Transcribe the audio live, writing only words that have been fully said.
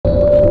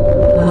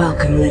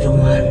Welcome, little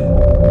one.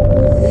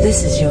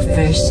 This is your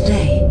first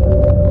day.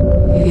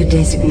 Your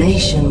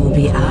designation will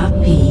be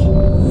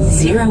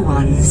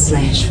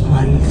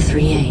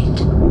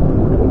RP-01/138.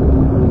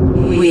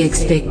 We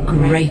expect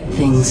great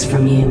things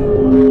from you.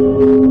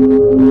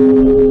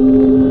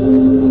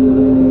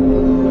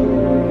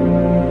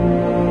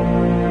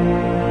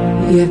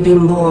 You have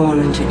been born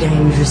into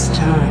dangerous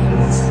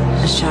times.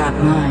 A sharp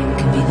mind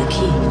can be the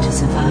key to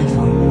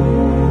survival.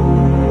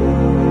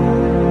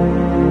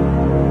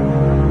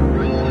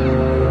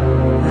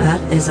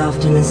 But as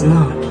often as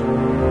not,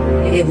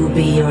 it will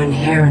be your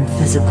inherent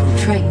physical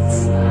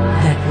traits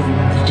that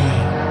rule the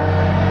day.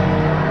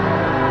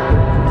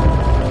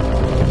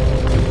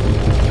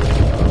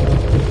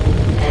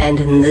 And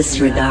in this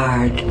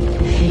regard,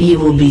 you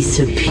will be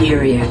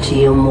superior to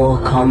your more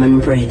common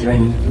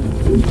brethren.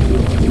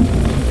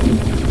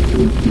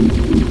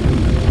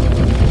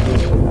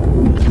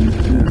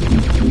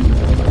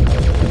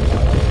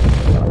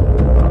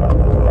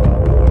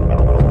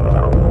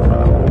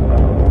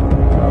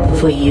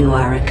 For you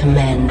are a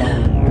commando,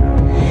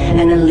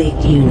 an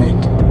elite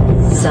unit,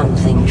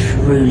 something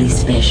truly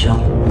special.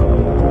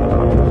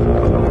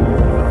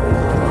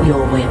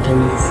 Your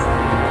weapons,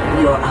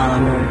 your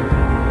armor,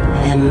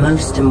 and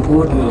most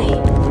importantly,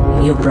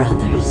 your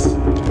brothers.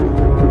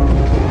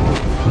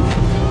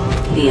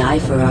 The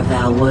Ifer of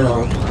our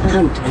world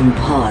hunt in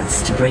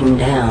pods to bring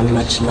down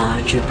much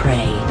larger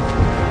prey.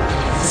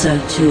 So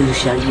too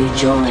shall you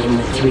join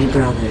the three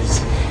brothers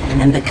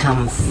and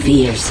become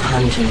fierce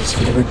hunters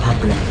for the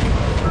Republic.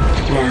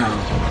 Now,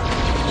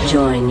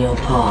 join your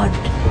pod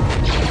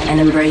and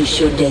embrace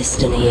your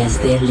destiny as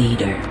their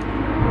leader.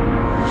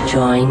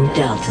 Join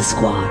Delta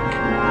Squad.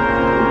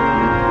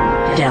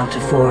 Delta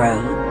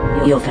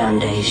 4-0, your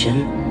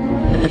foundation,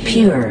 a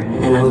pure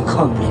and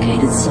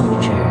uncomplicated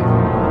soldier.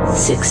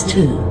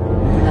 6-2,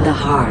 the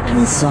heart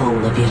and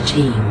soul of your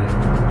team.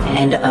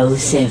 And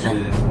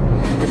 07,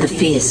 the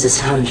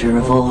fiercest hunter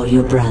of all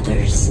your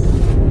brothers.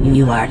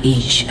 You are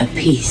each a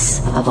piece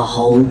of a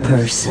whole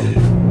person,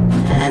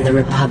 and the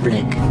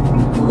Republic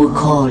will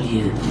call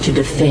you to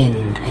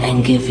defend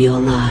and give your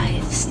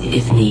lives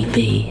if need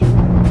be.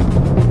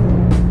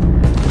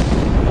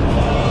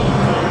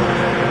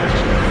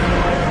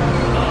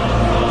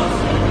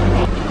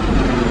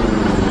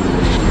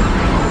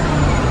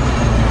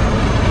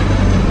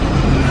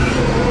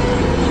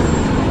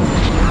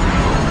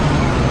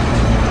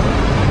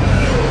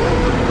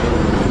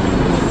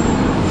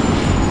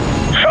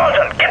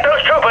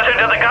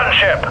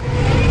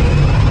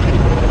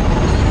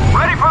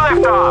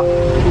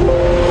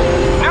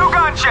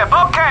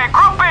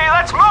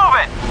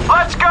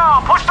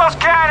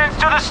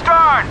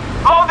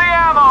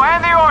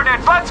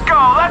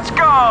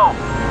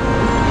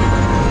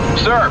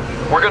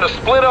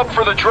 Split up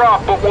for the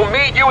drop, but we'll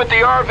meet you at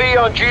the RV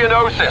on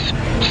Geonosis.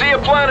 See you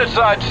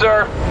planetside,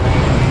 sir.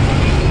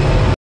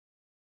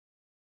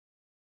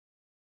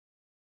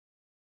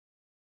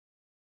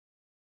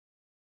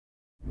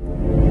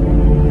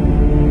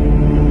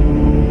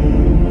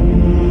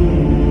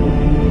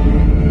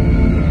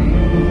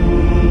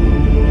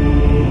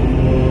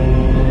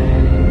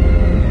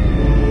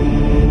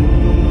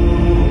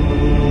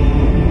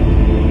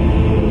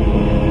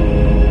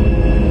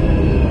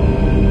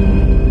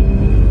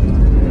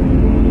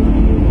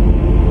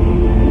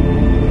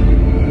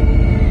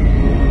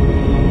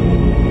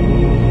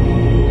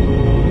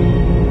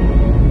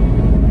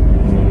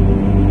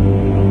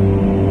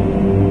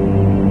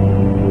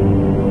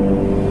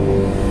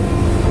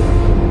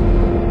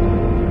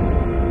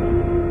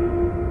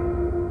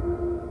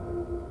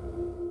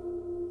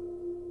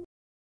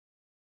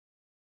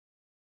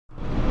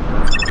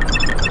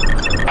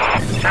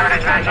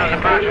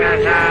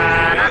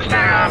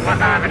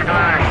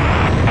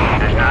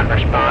 Has not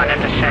responded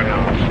to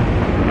signals,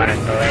 but is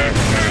believed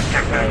to be a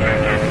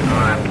techno-union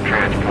armed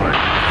transport.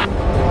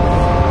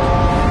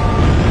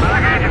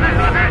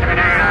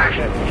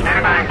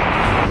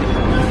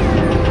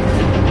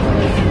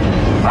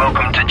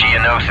 Welcome to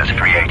Geonosis,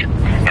 3-8.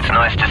 It's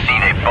nice to see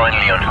they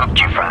finally unhooked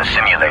you from the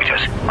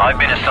simulators. I've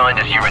been assigned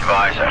as your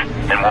advisor,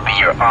 and will be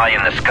your eye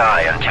in the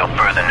sky until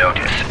further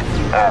notice,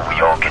 or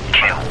we all get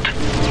killed.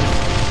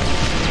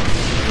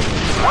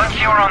 Once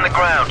you are on the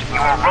ground, you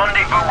will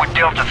rendezvous with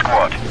Delta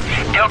Squad.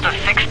 Delta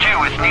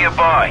 6-2 is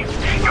nearby.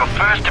 Your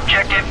first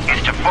objective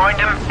is to find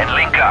him and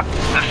link up.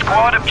 The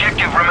squad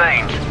objective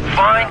remains: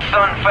 find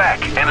Sun Fac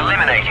and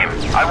eliminate him.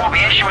 I will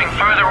be issuing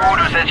further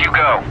orders as you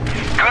go.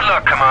 Good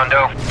luck,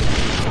 Commando.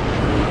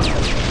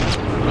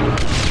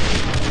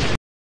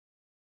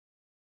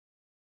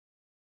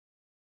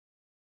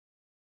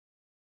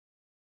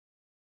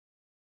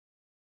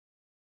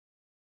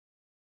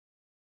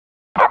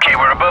 Okay,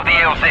 we're above the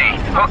LZ.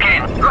 Hook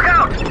in. Look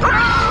out!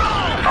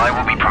 I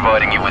will be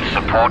providing you with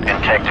support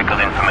and tactical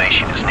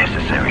information as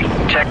necessary.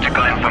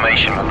 Tactical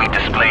information will be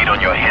displayed on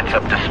your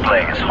heads-up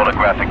display as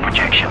holographic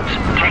projections.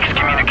 Text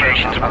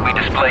communications will be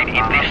displayed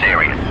in this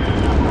area.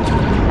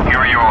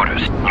 Your your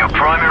orders. Your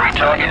primary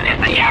target is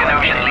the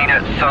Geonosian leader,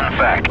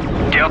 Sunfac.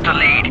 Delta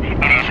Lead,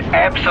 it is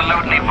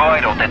absolutely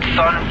vital that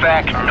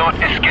Sunfac not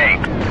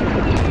escape.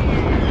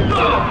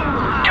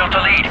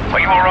 Delta Lead, are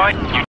you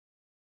alright?